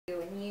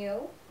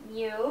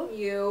You.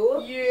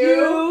 You.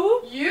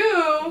 You.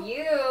 You.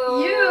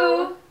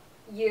 You.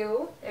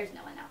 You. There's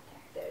no one out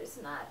there. There's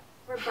not.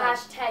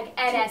 Hashtag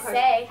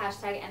NSA.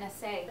 Hashtag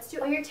NSA. Let's do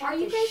it. Oh, you're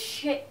taking you guys,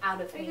 shit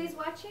out of Are me. you guys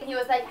watching? He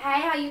was like,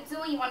 hey, how you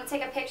doing? You want to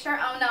take a picture?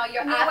 Oh no,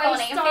 your No iPhone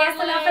way, ain't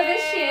fast enough for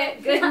this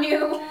shit. Good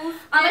news.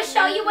 I'm going to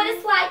show you what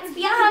it's like to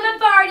be a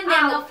hummingbird and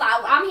then go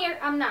fly. I'm here.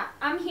 I'm not.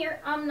 I'm here.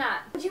 I'm not.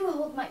 Would you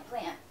hold my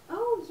plant?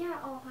 Oh yeah.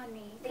 Oh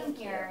honey. Thank Come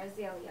you. here,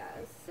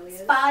 azaleas.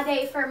 Spa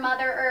day for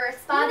Mother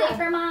Earth. Spa day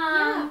for Mom.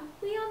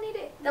 Yeah. We all need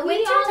it. The we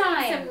winter all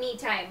time. need some me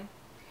time.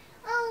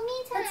 Oh,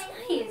 me time.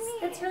 That's nice.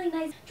 That's really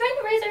nice. Trying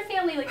to raise our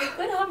family like a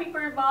good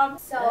hummingbird mom.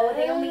 So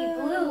they only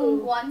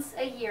bloom once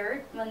a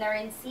year when they're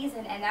in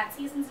season, and that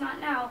season's not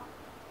now.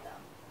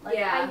 Like,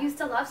 Yeah. I used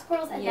to love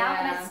squirrels, and now,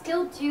 and I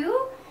still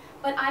do,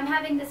 but I'm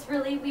having this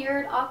really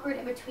weird, awkward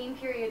in-between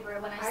period where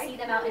when I see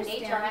them out in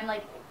nature, I'm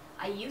like,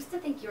 I used to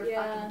think you were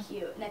fucking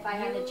cute, and if I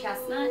had a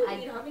chestnut,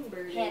 I'd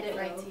hand it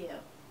right to you.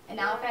 And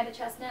now if I had a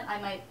chestnut, I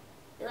might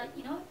be like,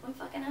 you know what, I'm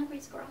fucking hungry,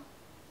 squirrel.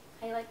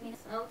 How you like me?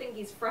 I don't think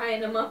he's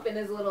frying them up in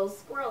his little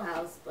squirrel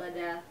house, but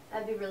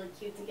That'd be really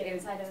cute to get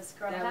inside of a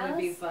squirrel house. that would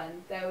be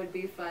fun. That would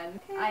be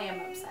fun. Okay. I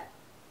am upset.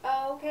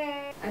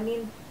 Okay. I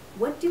mean,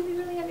 what do we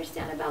really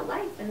understand about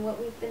life and what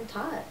we've been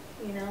taught,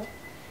 you know?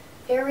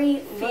 Very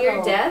Fear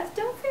little. death?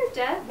 Don't fear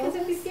death, because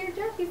if you fear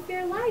death, you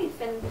fear life,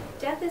 and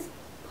death is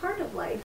part of life.